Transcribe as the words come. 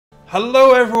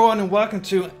Hello everyone and welcome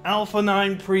to Alpha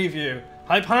 9 Preview.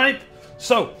 Hype hype!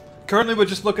 So, currently we're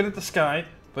just looking at the sky,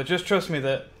 but just trust me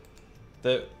that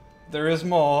there is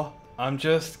more. I'm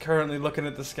just currently looking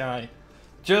at the sky.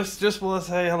 Just want to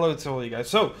say hello to all you guys.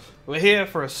 So, we're here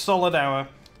for a solid hour,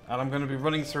 and I'm going to be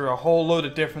running through a whole load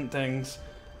of different things,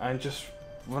 and just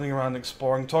running around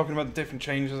exploring, talking about the different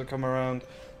changes that come around,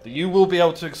 that you will be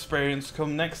able to experience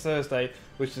come next Thursday,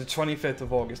 which is the 25th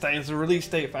of August. That is the release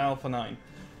date for Alpha 9.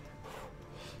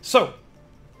 So,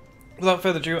 without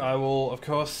further ado, I will, of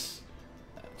course,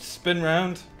 spin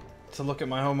round to look at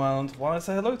my home island while I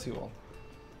say hello to you all.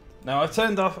 Now, I've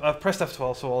pressed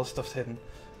F12, so all the stuff's hidden.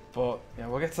 But, yeah,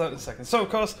 we'll get to that in a second. So,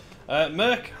 of course,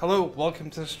 Merc, hello,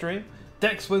 welcome to the stream.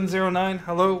 DexWin09,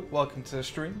 hello, welcome to the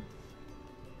stream.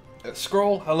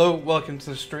 Scroll, hello, welcome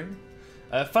to the stream.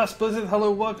 Fast Blizzard,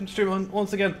 hello, welcome to the stream. And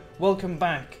once again, welcome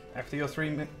back after your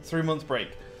three-month break.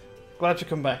 Glad you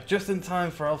come back, just in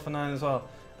time for Alpha 9 as well.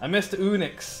 And Mr.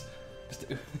 Unix.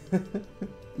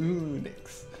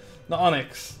 Unix. Not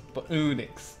Onyx, but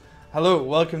Unix. Hello,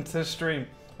 welcome to the stream.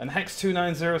 And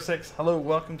Hex2906, hello,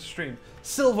 welcome to the stream.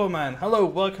 Silverman, hello,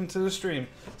 welcome to the stream.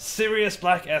 Sirius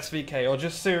Black SVK, or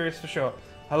just Sirius for short.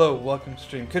 Hello, welcome to the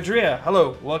stream. Kadria,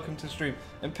 hello, welcome to the stream.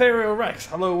 Imperial Rex,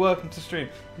 hello, welcome to the stream.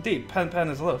 Indeed, Pen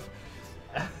is love.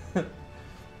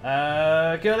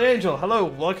 Girly Angel, hello,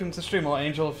 welcome to the stream. Or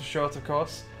Angel for short, of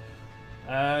course.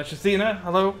 Shathina,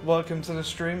 hello, welcome to the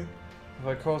stream. Have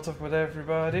I caught up with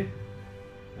everybody?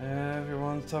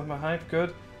 Everyone's talking about hype,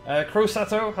 good.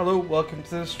 Crosato, hello, welcome to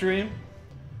the stream.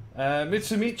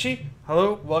 Mitsumichi,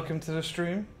 hello, welcome to the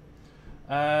stream.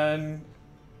 And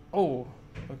oh,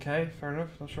 okay, fair enough.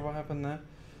 Not sure what happened there,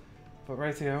 but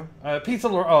rightio. Peter,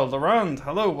 Laurent,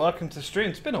 hello, welcome to the stream.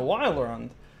 It's been a while,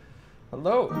 Laurent.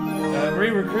 Hello.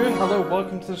 Marie Raccoon, hello,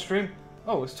 welcome to the stream.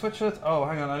 Oh, is Twitch alerts? Oh,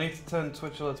 hang on, I need to turn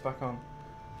Twitch alerts back on.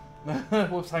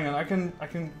 Whoops, hang on, I can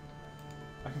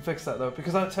fix that though,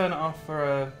 because I turn it off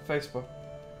for Facebook.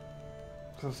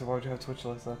 Because obviously, why would you have Twitch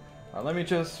alerts there? Right, let me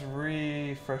just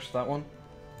refresh that one.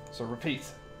 So repeat.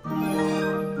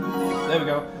 There we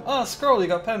go. Oh, Scroll, you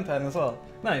got Pen as well.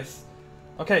 Nice.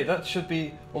 Okay, that should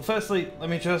be. Well, firstly, let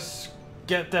me just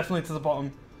get definitely to the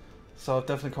bottom. So I've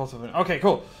definitely caught up. Okay,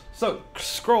 cool. So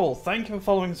Scroll, thank you for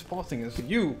following and supporting us.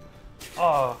 You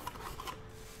are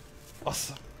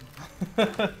awesome.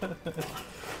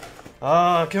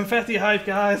 Confetti hype,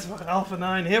 guys. Alpha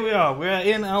 9. Here we are. We're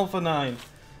in Alpha 9.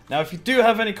 Now, if you do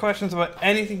have any questions about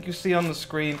anything you see on the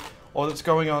screen or that's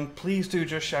going on, please do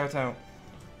just shout out.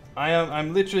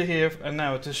 I'm literally here and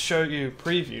now to show you,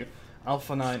 preview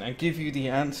Alpha 9 and give you the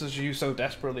answers you so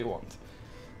desperately want.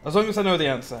 As long as I know the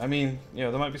answer. I mean, you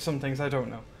know, there might be some things I don't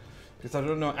know. Because I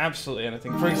don't know absolutely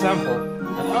anything. For example,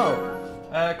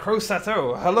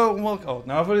 Crosato, hello and welcome. Oh,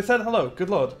 now I've already said hello, good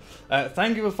lord.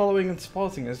 Thank you for following and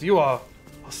supporting us. You are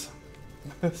awesome.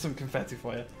 Some confetti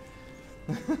for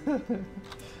you.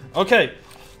 Okay,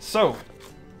 so,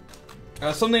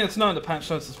 something that's not in the patch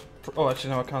notes is... Oh,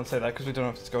 actually, no, I can't say that because we don't know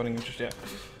if it's going in just yet.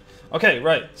 Okay,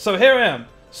 right, so here I am.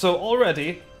 So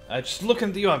already, just looking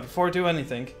at the UI before I do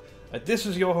anything, this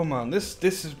is your home island.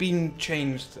 This has been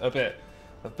changed a bit.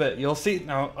 You'll see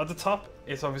now at the top,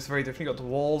 it's obviously very different. You got the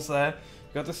walls there.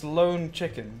 You got this lone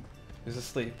chicken who's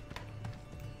asleep.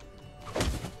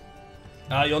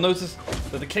 You'll notice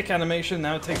that the kick animation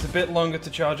now takes a bit longer to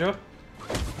charge up.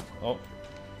 Oh,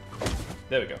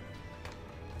 there we go.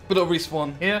 But it'll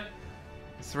respawn here.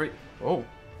 3. Oh.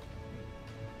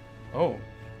 Oh.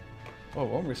 Oh, it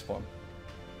won't respawn.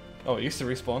 Oh, it used to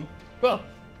respawn. Well,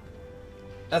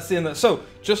 that's the end of that. So,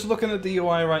 just looking at the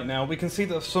UI right now, we can see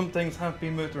that some things have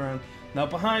been moved around. Now,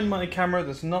 behind my camera,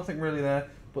 there's nothing really there,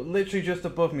 but literally just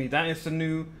above me, that is the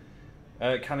new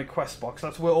kind of quest box.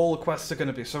 That's where all the quests are going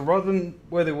to be. So, rather than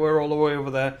where they were all the way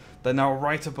over there, they're now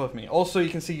right above me. Also, you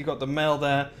can see you've got the mail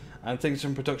there, and things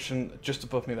in production just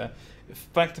above me there. In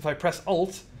fact, if I press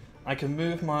Alt, I can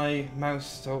move my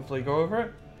mouse to hopefully go over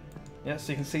it. Yeah,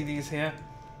 so you can see these here.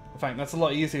 In fact, that's a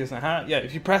lot easier, isn't it? Yeah,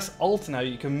 if you press Alt now,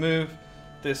 you can move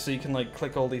this so you can like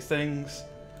click all these things.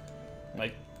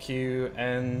 Like Q,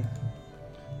 N,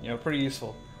 you know, pretty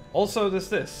useful. Also, there's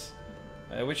this,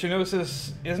 which you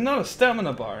notice is not a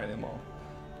stamina bar anymore.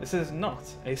 This is not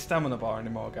a stamina bar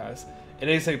anymore, guys. It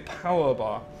is a power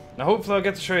bar. Now, hopefully I'll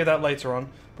get to show you that later on.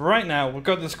 But right now, we've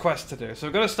got this quest to do. So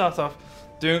we've got to start off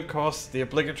doing, of course, the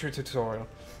obligatory tutorial,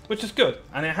 which is good.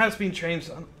 And it has been changed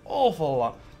an awful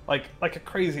lot, like a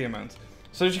crazy amount.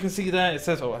 So as you can see there, it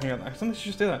says, oh, hang on, I think I should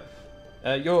just do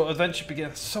that. Your adventure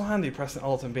begins. It's so handy pressing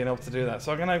Alt and being able to do that.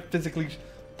 So I'm going to physically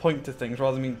point to things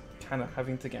rather than me kind of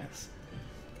having to guess.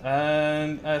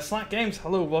 And Slack Games,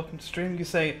 hello, welcome to stream. You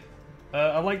say,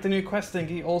 I like the new quest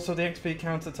thingy, also the XP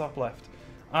counter top left.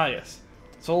 Ah, yes.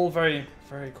 It's all very,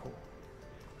 very cool.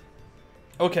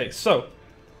 Okay, so,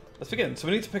 let's begin. So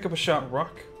we need to pick up a sharp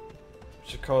rock,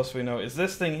 which of course we know is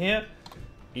this thing here.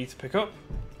 E to pick up.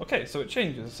 Okay, so it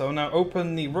changes. So now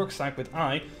open the rucksack with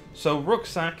I. So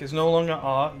rucksack is no longer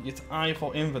R, it's I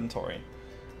for inventory.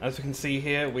 As we can see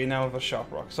here, we now have a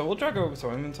sharp rock. So we'll drag over to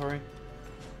our inventory,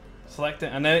 select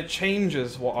it, and then it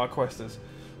changes what our quest is.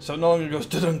 So it no longer goes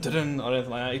dun dun dun or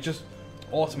anything like that, it just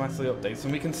automatically updates.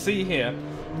 And we can see here,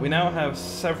 we now have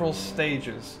several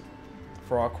stages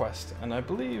for our quest. And I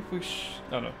believe we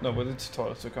no, we're in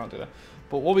tutorial, so we can't do that.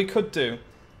 But what we could do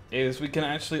is we can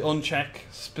actually uncheck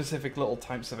specific little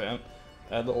types of it,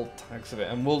 little tags of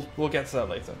it, and we'll get to that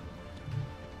later.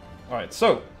 Alright,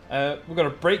 so we're gonna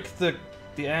break the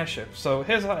airship. So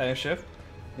here's our airship.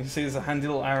 You can see there's a handy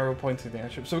little arrow pointing to the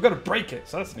airship. So we've got to break it.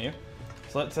 So that's new.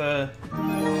 So let's just,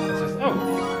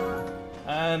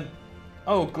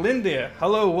 Glindia.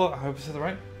 Hello. I hope I said it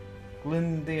right.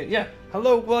 Glindia. Yeah.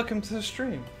 Hello. Welcome to the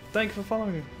stream. Thank you for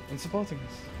following and supporting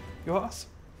us. You're awesome.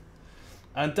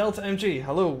 And Delta MG.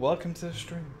 Hello. Welcome to the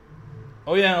stream.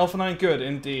 Oh yeah, Alpha 9. Good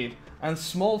indeed. And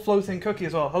Small Floating Cookie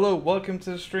as well. Hello. Welcome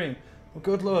to the stream. Oh,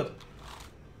 good lord.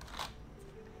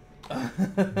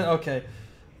 Okay.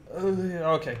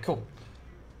 Okay, cool.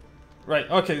 Right,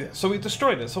 okay, so we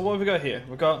destroyed it. So what have we got here?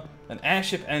 We've got an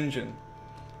airship engine.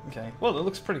 Okay, well, it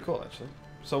looks pretty cool, actually.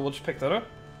 So we'll just pick that up.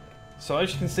 So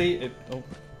as you can see, it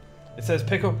says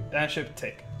pick up airship,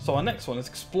 tick. So our next one is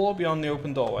explore beyond the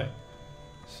open doorway.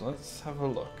 So let's have a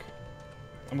look.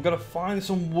 And we've got to find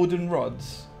some wooden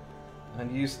rods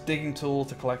and use digging tool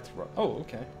to collect rods. Oh,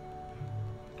 okay.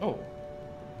 Oh,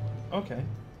 okay.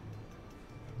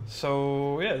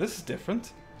 So yeah, this is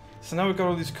different. So now we've got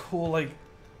all these cool, like,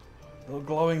 little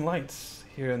glowing lights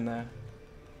here and there.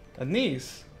 And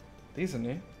these are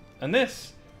new. And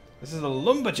this is a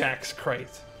lumberjack's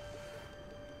crate.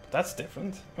 That's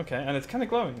different. Okay, and it's kind of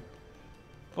glowing.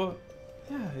 But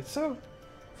yeah, it's so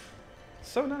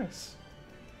nice.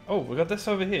 Oh, we got this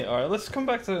over here. All right, let's come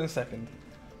back to it in a second.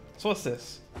 So what's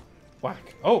this?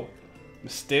 Whack. Oh,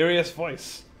 mysterious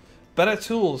voice. Better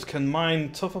tools can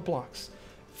mine tougher blocks.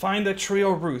 Find a tree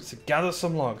or root, gather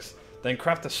some logs, then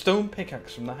craft a stone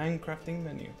pickaxe from the handcrafting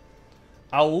menu.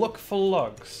 I'll look for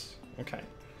logs. Okay,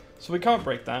 so we can't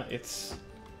break that. It's,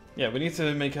 yeah, we need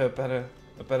to make a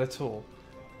better tool.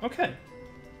 Okay.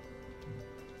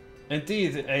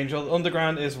 Indeed, Angel,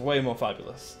 Underground is way more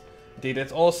fabulous. Indeed,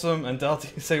 it's awesome. And Delta,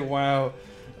 you say wow,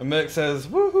 and Merc says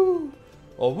woohoo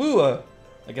or wooer.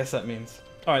 I guess that means.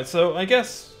 All right, so I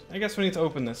guess we need to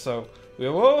open this. So we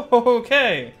whoa,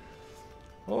 okay.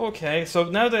 Okay, so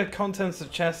now the contents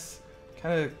of chests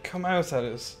kind of come out at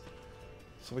us.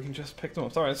 So we can just pick them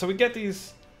up. Alright, so we get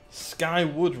these sky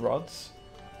wood rods.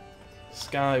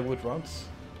 Sky wood rods.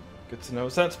 Good to know.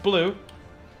 So that's blue.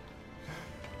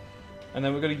 And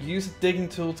then we're going to use a digging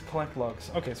tool to collect logs.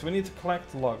 Okay, so we need to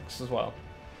collect logs as well.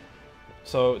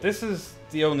 So this is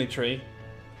the only tree.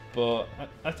 But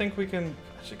I think we can...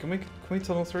 Actually, can we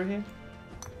tunnel through here?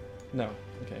 No.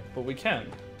 Okay, but we can.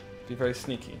 Be very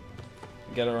sneaky.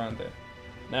 Get around it.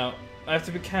 Now, I have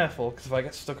to be careful, because if I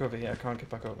get stuck over here, I can't get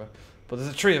back over. But there's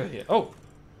a tree over here. Oh!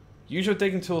 Use your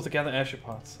digging tool to gather airship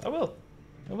parts. I will,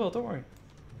 don't worry.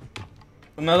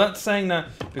 Now that's saying that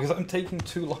because I'm taking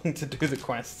too long to do the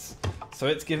quests. So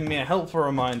it's giving me a helpful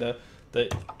reminder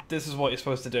that this is what you're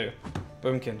supposed to do.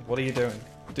 Boomkin, what are you doing?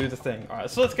 Do the thing. Alright,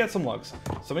 so let's get some logs.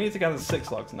 So we need to gather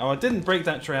 6 logs. Now I didn't break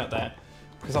that tree out there,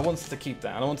 because I wanted to keep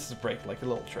that, and I wanted to break like a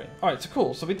little tree. Alright, so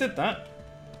cool, so we did that.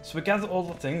 So we gathered all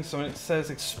the things, so it says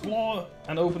explore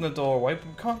and open the doorway, but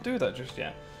we can't do that just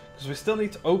yet. Because we still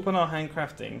need to open our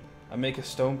handcrafting and make a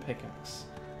stone pickaxe.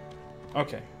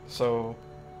 Okay, so...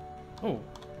 Oh,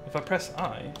 if I press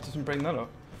I, it doesn't bring that up.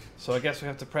 So I guess we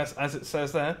have to press, as it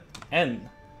says there, N.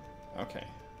 Okay.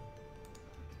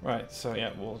 Right, so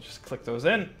yeah, we'll just click those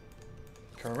in.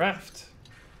 Craft.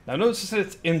 Now notice that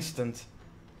it's instant.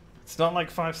 It's not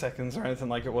like 5 seconds or anything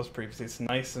like it was previously. It's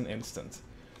nice and instant.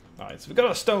 Alright, so we've got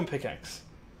our stone pickaxe.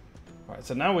 Alright,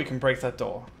 so now we can break that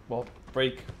door. Well,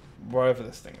 break wherever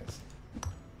this thing is.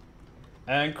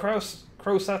 And Crow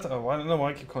Sato, oh, I don't know why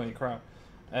I keep calling you Crow.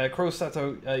 Crow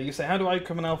Sato, you say, how do I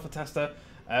become an alpha tester?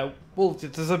 Well,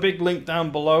 there's a big link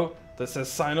down below that says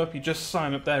sign up. You just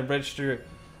sign up there, register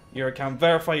your account,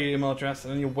 verify your email address,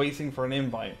 and then you're waiting for an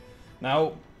invite.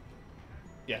 Now,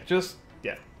 yeah,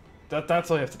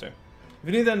 that's all you have to do. If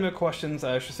you need any more questions,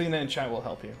 Shasina in chat will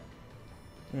help you.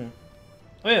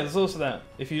 Oh yeah, there's also that.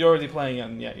 If you're already playing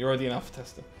it, yeah, you're already an alpha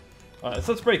tester. Alright,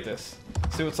 so let's break this.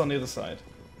 See what's on the other side.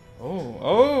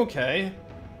 Oh, okay.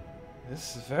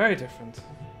 This is very different.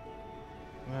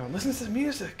 Wow, listen to the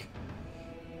music.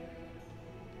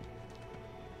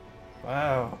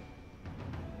 Wow.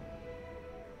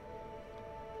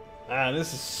 Ah,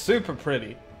 this is super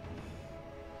pretty.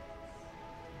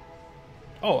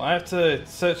 Oh, I have to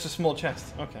search the small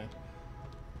chest. Okay.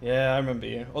 Yeah, I remember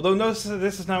you. Although notice that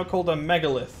this is now called a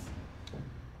megalith.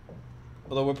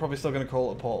 Although we're probably still going to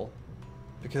call it a portal.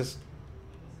 Because,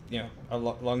 you know, a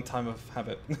long time of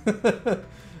habit.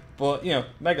 But, you know,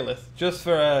 megalith. Just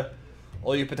for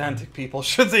all you pedantic people,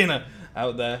 Shazina,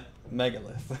 out there.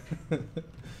 Megalith.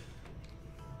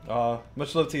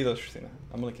 Much love to you though, Shazina.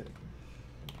 I'm only kidding.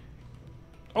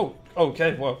 Oh,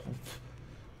 okay,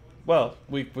 well,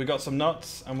 we got some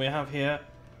nuts, and we have here,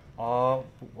 what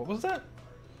was that?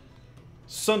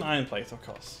 Sun iron plate, of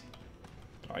course.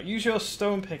 Alright, use your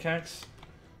stone pickaxe,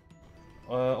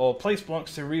 or place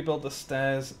blocks to rebuild the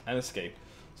stairs and escape.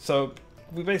 So,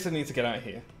 we basically need to get out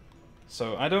here.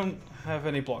 So, I don't have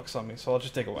any blocks on me, so I'll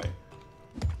just dig away.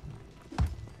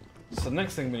 So the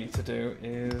next thing we need to do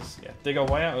is, yeah, dig our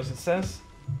way out, as it says.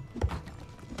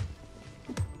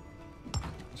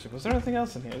 Was there anything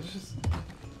else in here? It's just...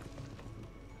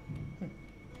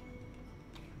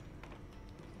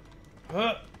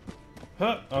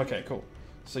 Okay, cool.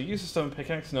 So use a stone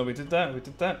pickaxe. No, we did that. We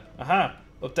did that. Aha!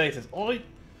 Updated.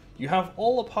 You have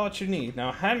all the parts you need.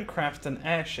 Now handcraft an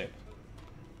airship.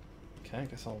 Okay, I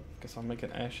guess I'll make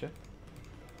an airship.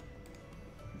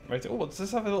 Right. Oh, does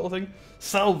this have a little thing?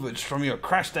 Salvaged from your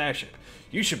crashed airship.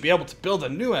 You should be able to build a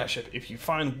new airship if you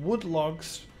find wood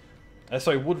rods,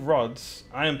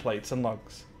 iron plates, and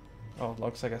logs. Oh,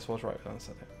 logs, I guess was right.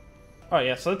 Alright,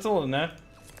 yeah, so that's all in there.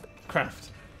 Craft.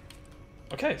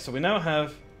 Okay, so we now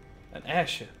have an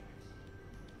airship.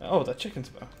 Oh, that chicken's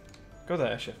about. Go to the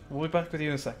airship. We'll be back with you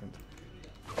in a second.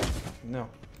 No.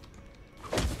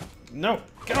 No!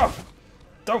 Get off!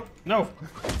 Don't! No!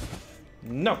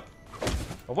 No!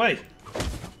 Away!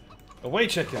 Away,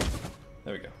 chicken!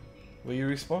 There we go. Will you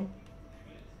respawn?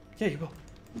 Yeah, you will.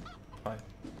 Fine.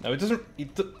 No, it doesn't...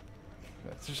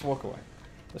 Let's just walk away.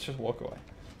 Let's just walk away.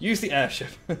 Use the airship.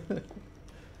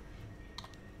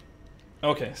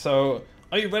 Okay, so...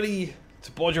 Are you ready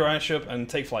to board your airship and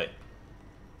take flight?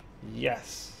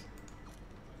 Yes.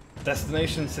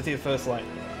 Destination, City of First Light.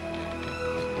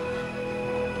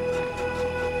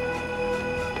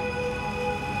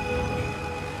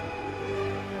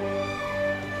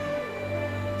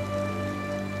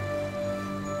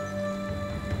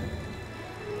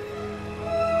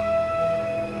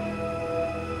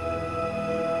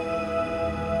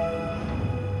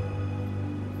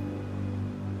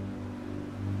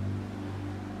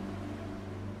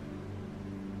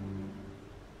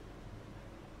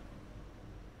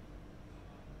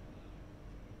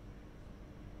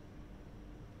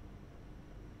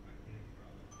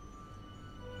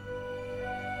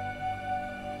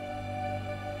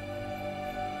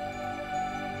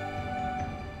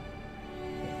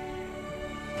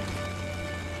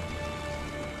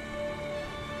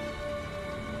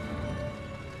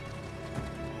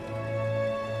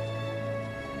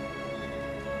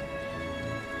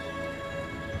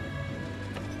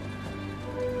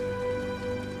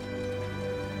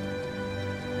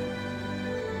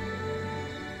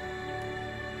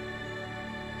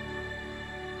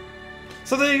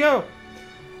 So there you go.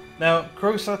 Now,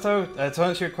 Crosato, to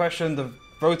answer your question, the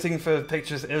voting for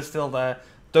pictures is still there.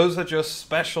 Those are just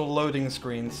special loading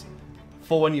screens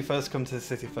for when you first come to the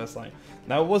City First Light.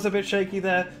 Now, it was a bit shaky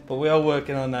there, but we are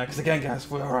working on that, because again,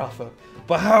 guys, we are alpha.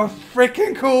 But how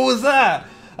freaking cool was that?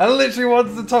 I literally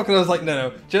wanted to talk, and I was like,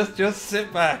 no, just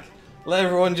sit back. Let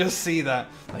everyone just see that.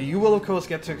 Now, you will, of course,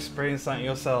 get to experience that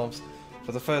yourselves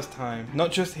for the first time.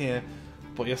 Not just here,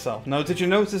 but yourself. Now, did you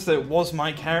notice that it was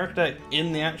my character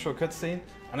in the actual cutscene?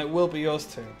 And it will be yours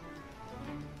too.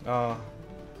 Oh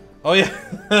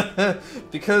yeah,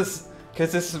 because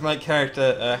this is my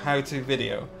character how-to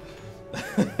video.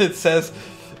 It says,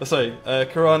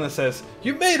 Corona says,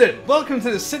 "You made it! Welcome to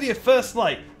the City of First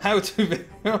Light how-to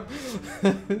video."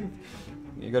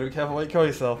 You gotta be careful what you call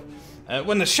yourself.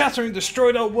 When the shattering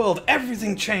destroyed our world,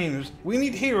 everything changed. We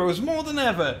need heroes more than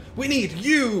ever. We need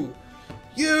you!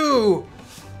 You!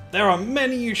 There are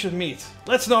many you should meet.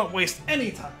 Let's not waste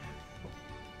any time.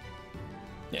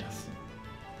 Yes.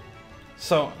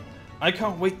 So, I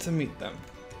can't wait to meet them.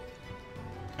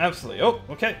 Absolutely. Oh,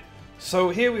 okay. So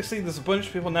here we see there's a bunch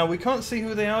of people. Now, we can't see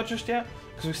who they are just yet,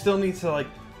 because we still need to, like,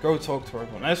 go talk to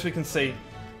everyone. As we can see,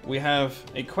 we have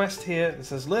a quest here that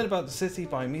says, learn about the city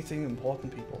by meeting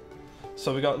important people.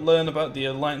 So we got to learn about the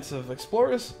Alliance of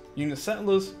Explorers, Unit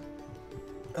Settlers,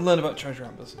 and learn about treasure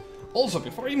ambers. Also,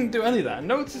 before I even do any of that,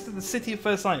 notice that the City of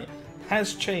First Light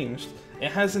has changed.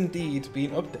 It has indeed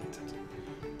been updated.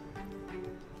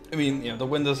 I mean, you know, the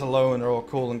windows are low and they're all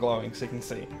cool and glowing, so you can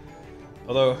see.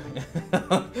 Although,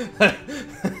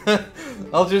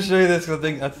 I'll just show you this because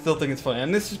I still think it's funny.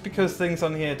 And this is because things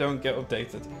on here don't get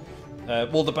updated.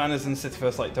 Well, the banners in City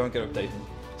First Light don't get updated.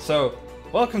 So,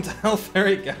 welcome to Hell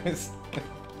Ferry, guys.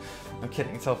 I'm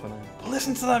kidding, it's Hell Ferry. But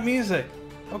listen to that music!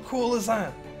 How cool is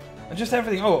that? And just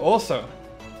everything. Oh, also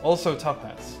top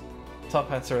hats. Top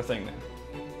hats are a thing now.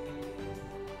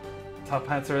 Top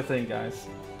hats are a thing, guys.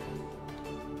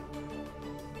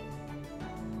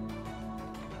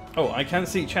 Oh, I can't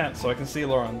see chat, so I can see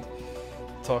Laurent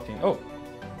talking. Oh,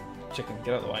 chicken,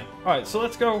 get out of the way. Alright, so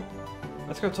let's go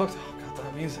talk to... Oh, god,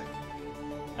 that music.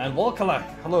 And Walkalak,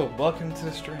 hello, welcome to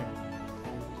the stream.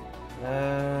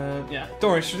 Yeah,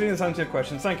 don't worry, Shazina's answered your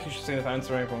questions. Thank you, Shazina, for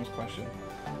answering everyone's question.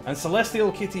 And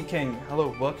Celestial Kitty King,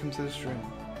 hello, welcome to the stream.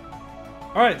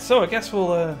 Alright, so I guess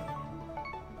we'll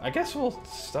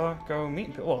start going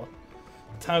meeting people. Well,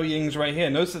 Tao Ying's right here.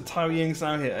 Notice that Tao Ying's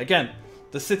now here. Again,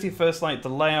 the City First Light, the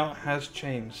layout has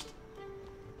changed.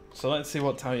 So let's see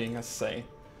what Tao Ying has to say.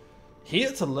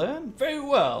 Here to learn? Very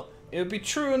well. It would be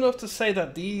true enough to say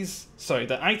that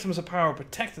that items of power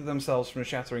protected themselves from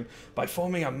shattering by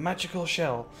forming a magical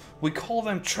shell. We call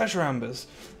them treasure ambers.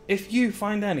 If you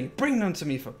find any, bring them to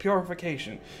me for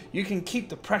purification. You can keep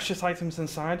the precious items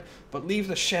inside, but leave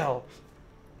the shell.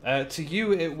 To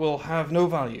you, it will have no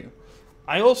value.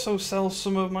 I also sell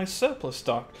some of my surplus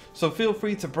stock, so feel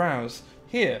free to browse.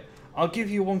 Here, I'll give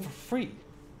you one for free.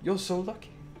 You're so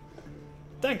lucky.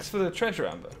 Thanks for the treasure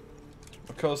amber.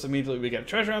 Of course, immediately we get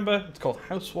treasure amber. It's called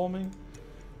housewarming.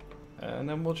 And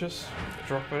then we'll just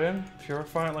drop it in,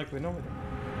 purify it like we normally do.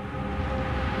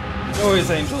 No worries,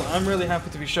 Angel. I'm really happy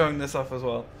to be showing this off as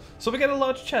well. So we get a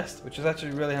large chest, which is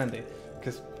actually really handy.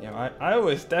 Because, you know, I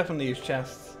always definitely use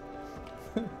chests.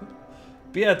 But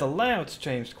yeah, the layout's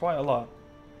changed quite a lot.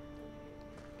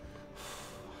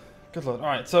 Good lord.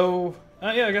 Alright, so...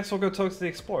 yeah, I guess we'll go talk to the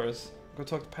explorers. Go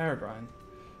talk to Peregrine.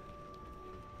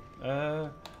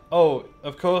 Oh,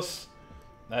 of course,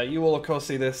 you will of course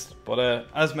see this, but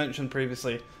as mentioned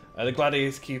previously, the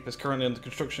Gladiator's Keep is currently under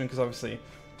construction because obviously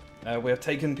we have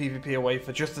taken PvP away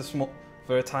for just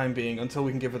for a time being until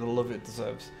we can give it the love it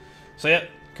deserves. So yeah,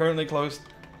 currently closed.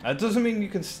 It doesn't mean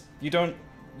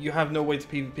you have no way to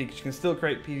PvP because you can still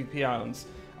create PvP islands,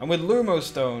 and with Lumo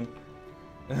Stone,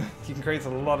 you can create a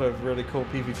lot of really cool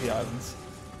PvP islands.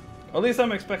 Or at least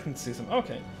I'm expecting to see some.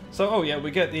 Okay, so oh yeah,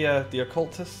 we get the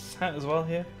occultist's hat as well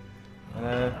here.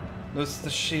 And notice the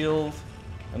shield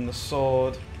and the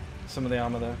sword, some of the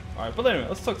armor there. Alright, but anyway,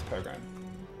 let's talk to Peregrine.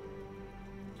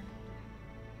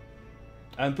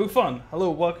 And Buffon,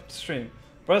 hello, welcome to stream.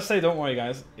 But I say, don't worry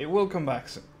guys, it will come back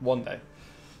one day.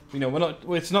 You know,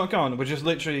 it's not gone, we're just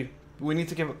literally, we need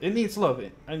to give it needs love,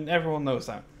 and everyone knows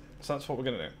that. So that's what we're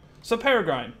going to do. So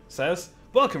Peregrine says,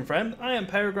 welcome friend, I am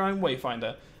Peregrine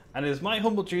Wayfinder, and it is my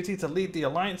humble duty to lead the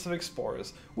Alliance of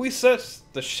Explorers. We search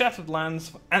the shattered lands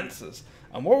for answers,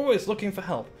 and we're always looking for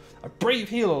help. A brave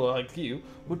healer like you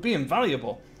would be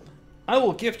invaluable. I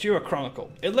will gift you a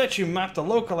chronicle. It lets you map the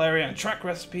local area and track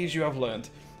recipes you have learned.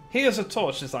 Here's a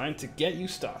torch designed to get you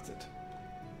started.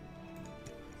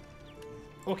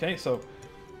 Okay, so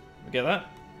we get that.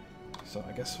 So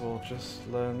I guess we'll just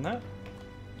learn that.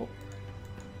 Oh.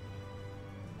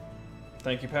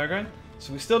 Thank you, Peregrine.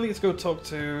 So we still need to go talk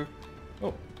to...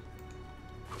 Oh.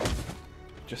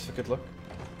 Just for good luck.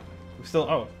 We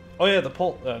still... Oh yeah, the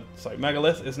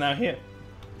Megalith is now here.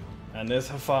 And there's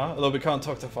Hafar, although we can't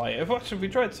talk to Hafar yet. Actually, we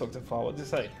tried to talk to Hafar, what did it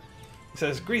say? He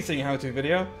says, greeting how-to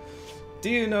video. Do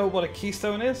you know what a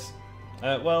keystone is?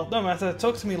 Well, no matter,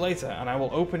 talk to me later and I will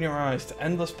open your eyes to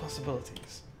endless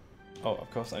possibilities. Oh,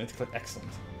 of course, I need to click excellent.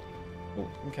 Oh,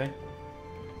 okay.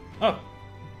 Oh!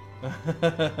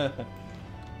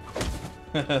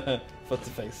 Foot to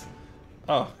face.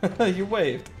 Oh, you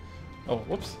waved. Oh,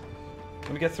 whoops.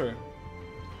 Let me get through.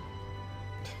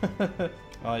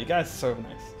 Oh, you guys are so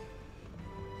nice.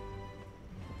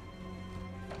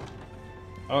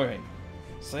 Okay.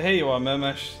 So here you are,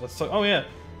 Mermesh. Let's talk. Oh yeah,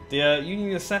 the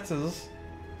Union of the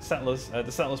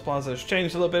Settlers Plaza has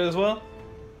changed a little bit as well.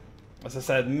 As I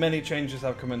said, many changes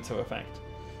have come into effect.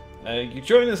 You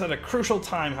join us at a crucial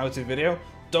time, how-to video.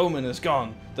 Doman is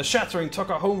gone. The shattering took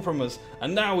our home from us,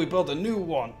 and now we build a new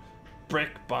one, brick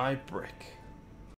by brick.